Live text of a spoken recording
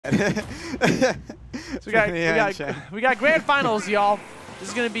So we got grand finals, y'all. This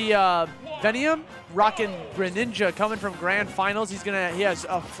is gonna be Venia rocking Greninja coming from grand finals. He has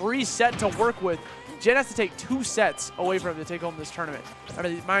a free set to work with. Jen has to take 2 sets away from him to take home this tournament. I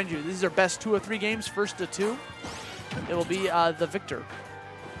mean, mind you, this is our best 2 of 3 games, first to 2. It will be the victor.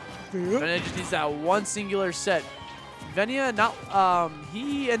 Venia just needs that one singular set. Venia,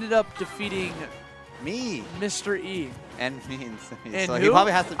 he ended up defeating me, Mr. E. And me. And so who? he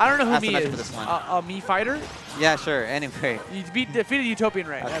probably has to. I don't know who has me to is. for this one. A me fighter? Yeah, sure. Anyway. You defeated Utopian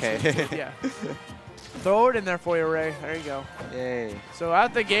Ray. Okay. That's yeah. Throw it in there for you, Ray. There you go. Yay. So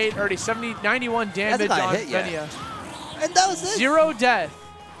out the gate, already 91 damage on Venia. And that was it. 0 death.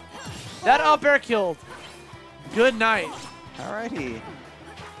 That up air killed. Good night. Alrighty.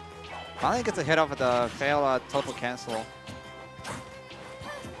 Finally gets a hit off with the fail total cancel.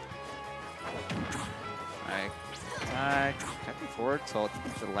 Alright. Happy forward tilt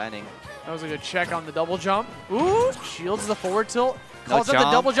to the landing. That was a good check on the double jump. Ooh, shields the forward tilt. Calls No out jump.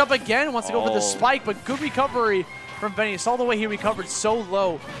 the double jump again. Wants to go for the spike, but good recovery from Venia. Saw the way he recovered so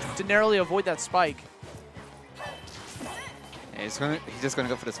low to narrowly avoid that spike. Yeah, he's just going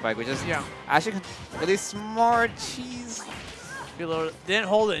to go for the spike, which is actually really smart. Jeez. Didn't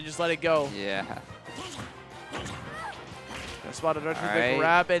hold it and just let it go. Yeah. Spotted right through the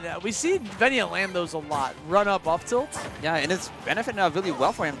grab, and we see Venia land those a lot. Run up tilt. Yeah, and it's benefiting really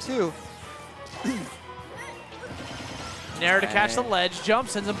well for him too. Nair to catch the ledge, jump,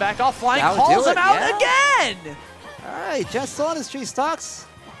 sends him back off, flying, calls him out again! Alright, just on his 3 stocks.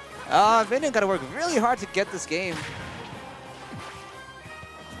 Venia got to work really hard to get this game.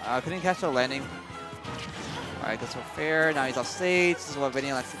 Couldn't catch the landing. Alright, goes for fair, now he's off stage. This is what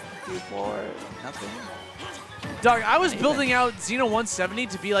Venia likes to do for nothing. Doug, I was building out Xeno170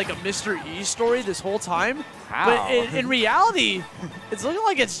 to be like a Mr. E story this whole time. How? But in reality, it's looking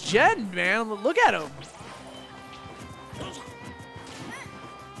like it's Jen, man. Look at him.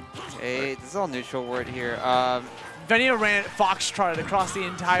 Okay, this is all neutral word here. Venia ran foxtrotted across the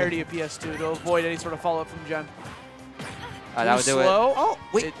entirety of PS2 to avoid any sort of follow-up from Jen. That would do it. Oh,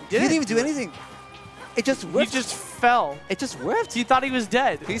 wait, he didn't even do anything. It just whipped. He just fell. It just whipped. He thought he was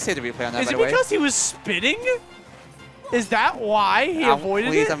dead. Please say the replay on that, Is by it the way. because he was spinning? Is that why he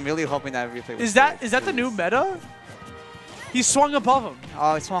avoided it? I'm really hoping that replay was Is that the new meta? He swung above him.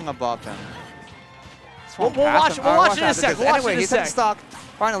 Oh, he swung above him. We'll watch it in a sec. We'll watch anyway, it in a he's sec. in stock,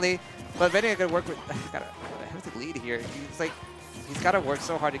 finally. But Venia got to work with... got a lead here. He's got to work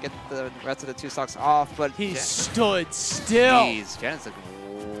so hard to get the rest of the 2 stocks off, but... He stood still. Jeez, Janet's like...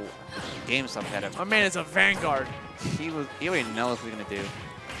 game stuff ahead of him. My man is a vanguard. He already knows what he's going to do.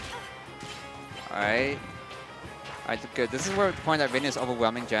 Alright. Alright, good. This is where the point that Venia is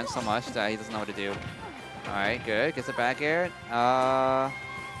overwhelming Jen so much that he doesn't know what to do. Alright, good. Gets it back air.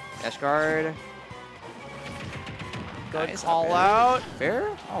 Dash guard. Good nice, call out. Fair?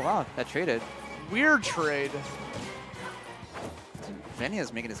 Oh, wow. That traded. Weird trade.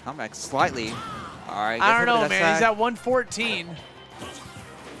 Venia's making his comeback slightly. Alright. I don't know, man. He's at 114.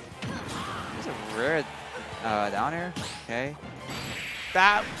 There's a rare down air. Okay.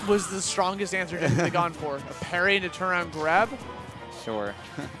 That was the strongest answer Jen could have gone for. A parry and a turnaround grab. Sure.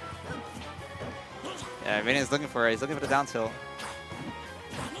 Yeah, Venia's looking for it. He's looking for the down tilt.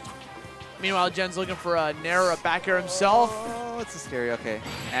 Meanwhile, Jen's looking for a nair or a back air himself. Oh, it's a scary. Okay.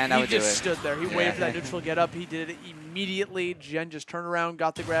 And that would do it. He just stood there. He waited for that neutral get up. He did it immediately. Jen just turned around,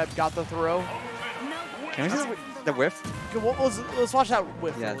 got the grab, got the throw. Can we see the whiff? Let's watch that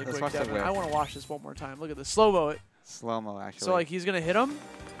whiff yeah, really let's quick, watch the whiff. I want to watch this one more time. Look at this. Slow-mo it. Slow-mo, actually. So, like, he's going to hit him.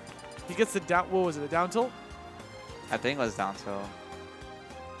 He gets the down... What was it? A down tilt? I think it was down tilt.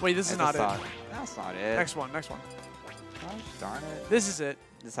 Wait, this is not it. That's not it. Next one. Next one. Gosh darn it. This is it.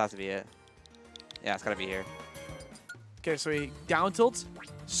 This has to be it. Yeah, it's got to be here. Okay, so he down tilts.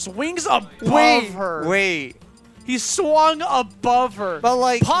 Swings above her. Wait. He swung above her. But,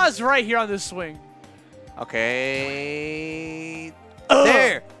 like... Pause right here on this swing. Okay.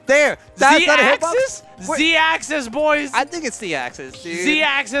 There. That's not a hitbox? Z-axis, boys. I think it's Z-axis, dude.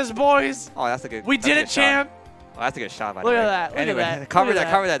 Z-axis, boys. Oh, that's a good. We did it, champ. Oh, that's a good shot, by the way. Look at that. Anyway, cover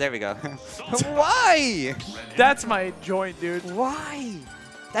that. There we go. Why? That's my joint, dude. Why?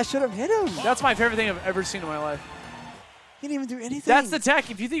 That should have hit him. That's my favorite thing I've ever seen in my life. He didn't even do anything. That's the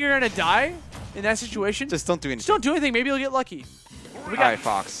tech. If you think you're gonna die in that situation, just don't do anything. Just don't do anything. Maybe you'll get lucky. We got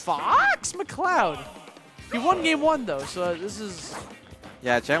Fox. Fox McCloud. He won game 1 though, so this is.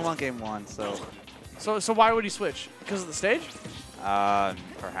 Yeah, Jen won game 1, so. So why would he switch? Because of the stage?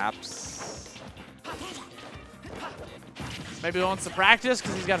 Perhaps. Maybe he wants to practice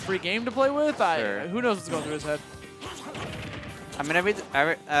because he's got a free game to play with. Sure. Who knows what's going through his head? I mean,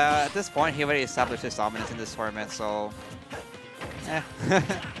 at this point, he already established his dominance in this tournament, so... Eh.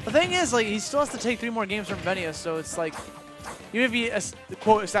 The thing is, like, he still has to take 3 more games from Venia, so it's like, even if he,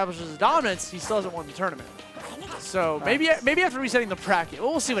 quote, establishes his dominance, he still hasn't won the tournament. So maybe after resetting the bracket,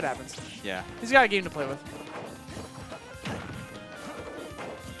 we'll see what happens. Yeah. He's got a game to play with.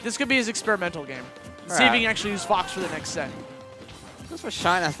 This could be his experimental game. See if he can actually use Fox for the next set. Just for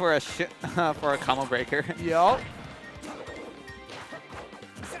Shine, as for a for a combo breaker. Yup.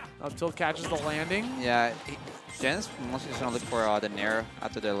 Up tilt catches the landing. Yeah, Jen's mostly just gonna look for the Nair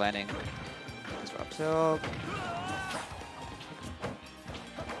after the landing. Just up tilt.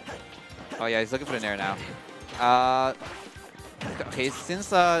 Oh yeah, he's looking for the Nair now. Okay, since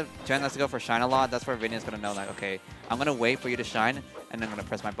Jen has to go for Shine a lot, that's where Venia's gonna know, like, okay, I'm gonna wait for you to shine, and I'm gonna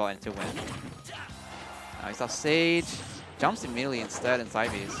press my button to win. He's off stage, jumps immediately instead in side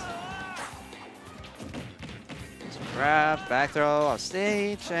Bs. Grab, back throw, off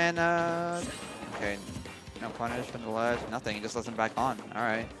stage, and okay, no punish from the ledge, nothing, he just lets him back on.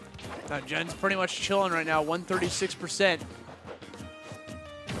 Alright. Now Jen's pretty much chilling right now, 136%.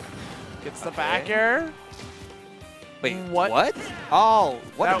 Gets the back air. Wait, what? Oh,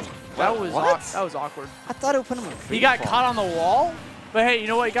 what? That was awkward. I thought it would put him in free He got fall. caught on the wall, but hey, you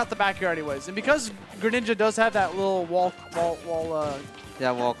know what? He got the back air anyways. And because Greninja does have that little wall cling.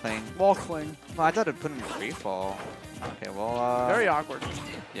 Wall cling. Well, I thought it would put him in free fall. Okay, well, very awkward.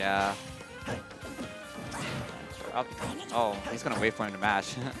 Yeah. Oh, he's gonna wait for him to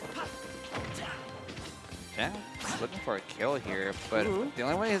mash. Yeah, he's looking for a kill here, but the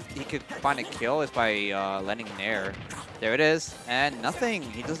only way he could find a kill is by landing Nair. There it is, and nothing.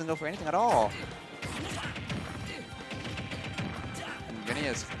 He doesn't go for anything at all. And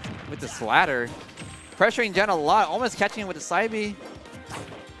Venia's with the slather, pressuring Jen a lot, almost catching him with the side B.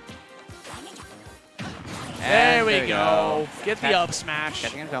 There we go. Get the up smash.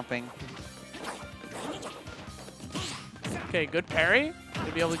 Catching and jumping. Okay, good parry.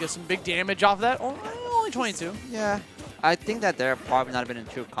 To be able to get some big damage off that. Only 22. Yeah. I think that there probably not been a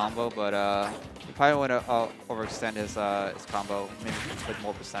true combo, but he probably would have overextend his combo, maybe with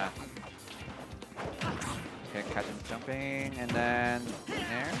more percent. Okay, catching, jumping, and then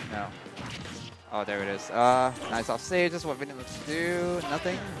there? No. Oh, there it is. Nice off stage. This is what Venia looks to do.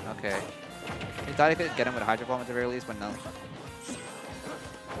 Nothing? Okay. He thought he could get him with a Hydro Bomb at the very least, but no.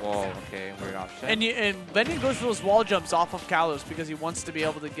 Whoa, okay, weird option. And Venia goes for those wall jumps off of Kalos because he wants to be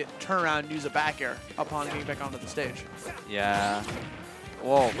able to turn around and use a back air upon getting back onto the stage. Yeah.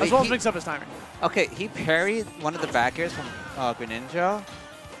 Whoa. As well as mix up his timing. Okay, he parried one of the back airs from Greninja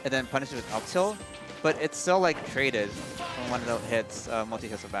and then punished it with up tilt, but it's still like traded from one of the hits,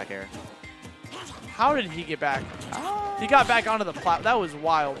 multi-hits of back air. How did he get back? He got back onto the platform. That was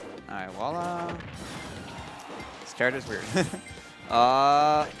wild. Alright, well, this character's weird.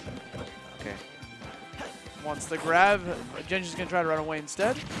 Okay. Wants the grab. Gen's just going to try to run away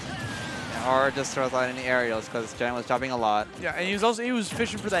instead. Or just throws out any aerials because Jen was jumping a lot. Yeah, and he was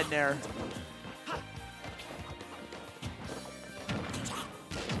fishing for that Nair.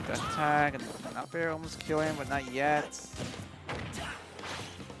 Dash attack and up air almost kill him, but not yet.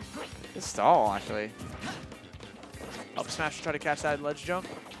 Good stall, actually. Up smash to try to catch that ledge jump.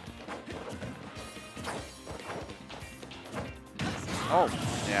 Oh,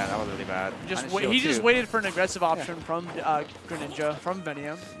 yeah, that was really bad. He just waited for an aggressive option from Greninja, from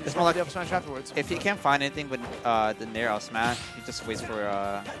Venia. Just more like the up smash afterwards. If he can't find anything with the Nair out smash, he just waits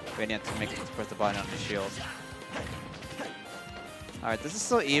for Venia to make it to press the button on the shield. Alright, this is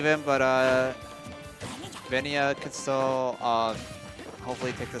still even, but Venia could still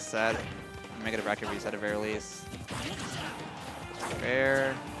hopefully take this set and make it a bracket reset at the very least.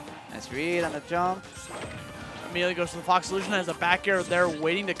 Fair. Nice read on the jump. Immediately goes to the Fox solution, has a back air there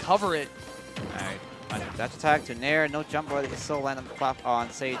waiting to cover it. Alright, dash attack to Nair, no jump, but he can still land on the on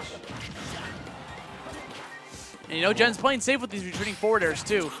stage. And you know, Jen's playing safe with these retreating forward airs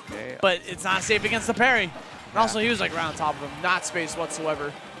too, but it's not safe against the parry. And also, he was like right on top of him, not spaced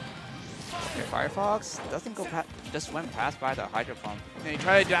whatsoever. Okay, Firefox doesn't go past, just went past by the Hydro Pump. And he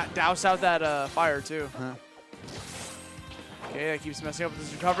tried to douse out that fire too. Okay, that keeps messing up with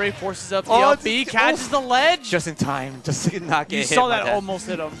his recovery, forces up the up B, catches the ledge. Just in time, just to not get hit. You saw that almost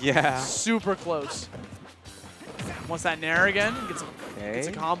hit him. Yeah. Super close. Wants that Nair again, gets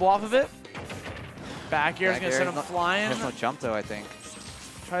a combo off of it. Back air is going to send him flying. There's no jump though, I think.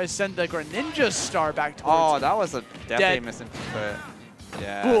 Try to send the Greninja star back towards him. That was a definitely missing, but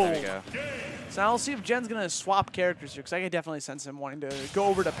yeah, there we go. So I'll see if Jen's going to swap characters here, because I can definitely sense him wanting to go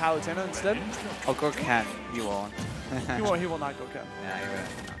over to Palutena instead. Oh, go Ken. You won't. He will not go Ken. Yeah, he will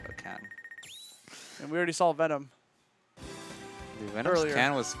not go Ken. And we already saw Venom. Dude, Venom's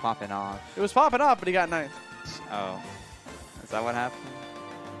can was popping off. It was popping off, but he got 9th. Oh. Is that what happened?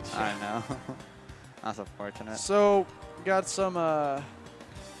 I don't know. That's unfortunate. So, we got some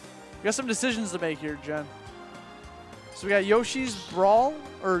decisions to make here, Jen. So we got Yoshi's Brawl,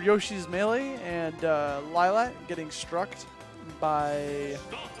 or Yoshi's Melee, and Lilac getting struck by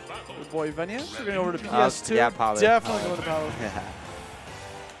the boy Venia. So we're going over to PS2. Yeah, Palu. Definitely going to Palu. Yeah.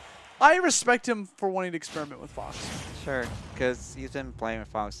 I respect him for wanting to experiment with Fox. Sure, because he's been playing with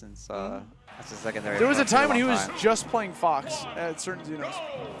Fox since that's his secondary. There was a time when he was just playing Fox at certain Xenos.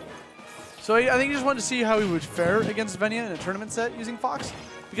 So I think he just wanted to see how he would fare against Venia in a tournament set using Fox.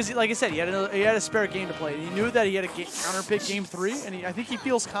 Because, like I said, he had a spare game to play. And he knew that he had a counter pick game 3, and I think he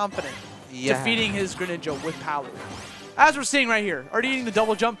feels confident defeating his Greninja with Palu. As we're seeing right here, already eating the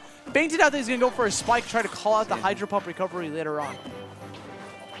double jump. Banked it out that he's going to go for a spike, try to call out the Hydro Pump recovery later on.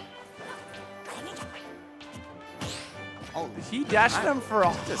 Oh, he dashed him for a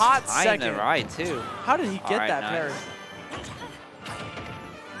hot second. Right, too. How did he get that parry?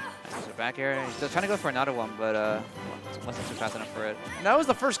 Back air. He's still trying to go for another one, but wasn't too fast enough for it. And that was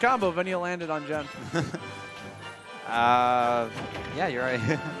the first combo Venia landed on Jen. Yeah, you're right.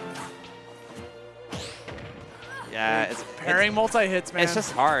 Yeah, it's parrying multi-hits, man. It's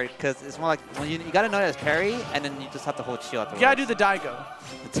just hard because it's more like when you gotta know that it's parry, and then you just have to hold shield. You gotta do the Daigo.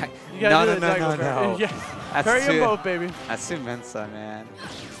 You gotta do the Daigo parry. Yeah, parry them both, baby. That's too Mensa, man.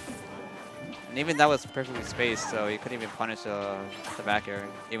 And even that was perfectly spaced, so you couldn't even punish the back air,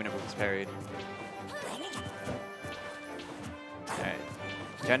 even if it was parried. Okay.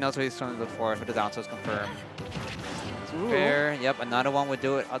 Jen knows what he's trying to look for the down tilt's confirmed. Fair. Yep, another one would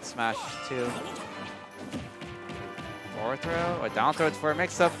do it. Up smash, too. Forward throw, or down throw for a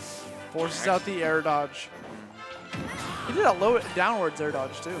mix-up. Forces out the air dodge. He did a low downwards air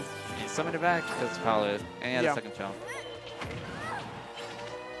dodge, too. He's summoned it back because Palu, and he had a second jump.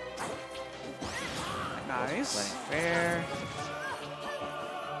 Nice. Fair.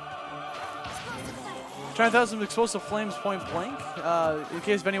 Trying to throw some explosive flames point blank in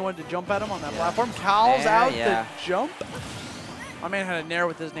case Venia wanted to jump at him on that platform. Calls out the jump. My man had a nair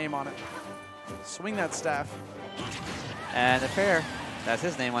with his name on it. Swing that staff. And a fair. That's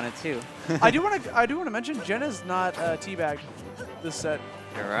his name on it too. I do want to mention Jen is not teabagged this set.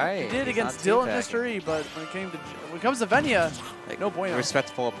 You're right. He did against Dylan Mystery, but when it comes to Venia, like, no bueno.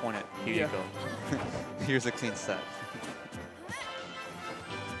 Respectful opponent. Here you go. Here's a clean set.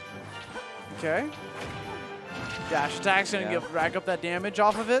 Okay. Dash attack's gonna rack up that damage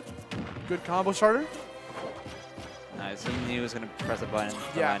off of it. Good combo starter. Nice. He knew he was gonna press a button.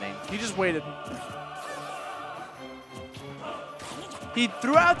 He just waited. He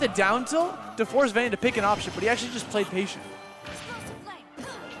threw out the down tilt to force Venia to pick an option, but he actually just played patient.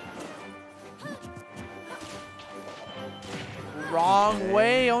 Wrong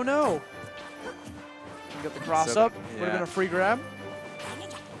way. Oh no. Got the cross up. Would have been a free grab.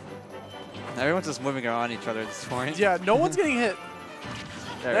 Everyone's just moving around each other at this point. Yeah, no one's getting hit.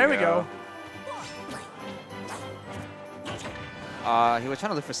 There we go. He was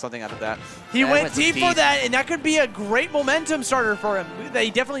trying to look for something out of that. He went deep for that, and that could be a great momentum starter for him that he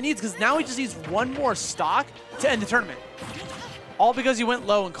definitely needs, because now he just needs one more stock to end the tournament. All because he went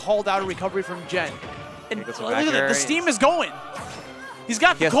low and called out a recovery from Jen. And look at that, the steam is going. He's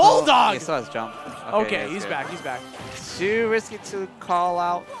got the gold dog. He still has jump. Okay, he's back. He's back. Too risky to call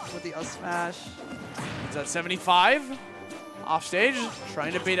out with the up smash. He's at 75. Off stage,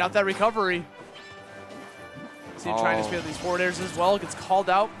 trying to bait out that recovery. See him trying to speed up these forward airs as well. Gets called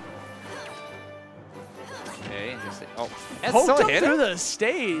out. Okay, interesting. Oh, and poked up through the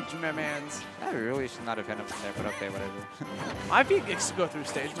stage, my mans. I really should not have hit him from there, but okay, whatever. My feet go through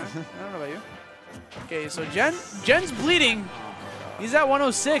stage, man. I don't know about you. Okay, so Jen's bleeding. He's at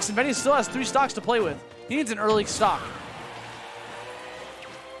 106, and Venia still has 3 stocks to play with. He needs an early stock.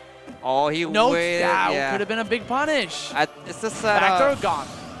 Oh, he waited. That could have been a big punish. It's just that back throw gone.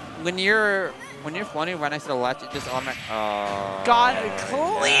 When you're floating right next to the ledge, it just automatically. Got a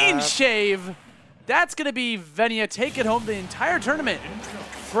clean shave. That's gonna be Venia taking home the entire tournament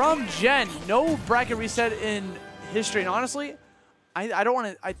from Jen. No bracket reset in history, and honestly, I don't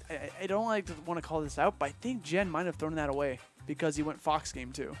want to call this out, but I think Jen might have thrown that away because he went Fox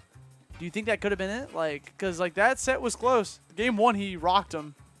game 2. Do you think that could have been it? Because that set was close. Game 1, he rocked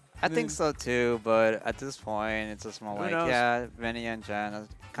him. I think so too, but at this point, it's just more like, Venia and Jen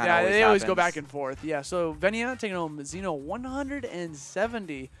kind of they always go back and forth. Yeah, so Venia taking home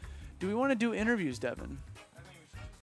Xeno170. Do we want to do interviews, Devin?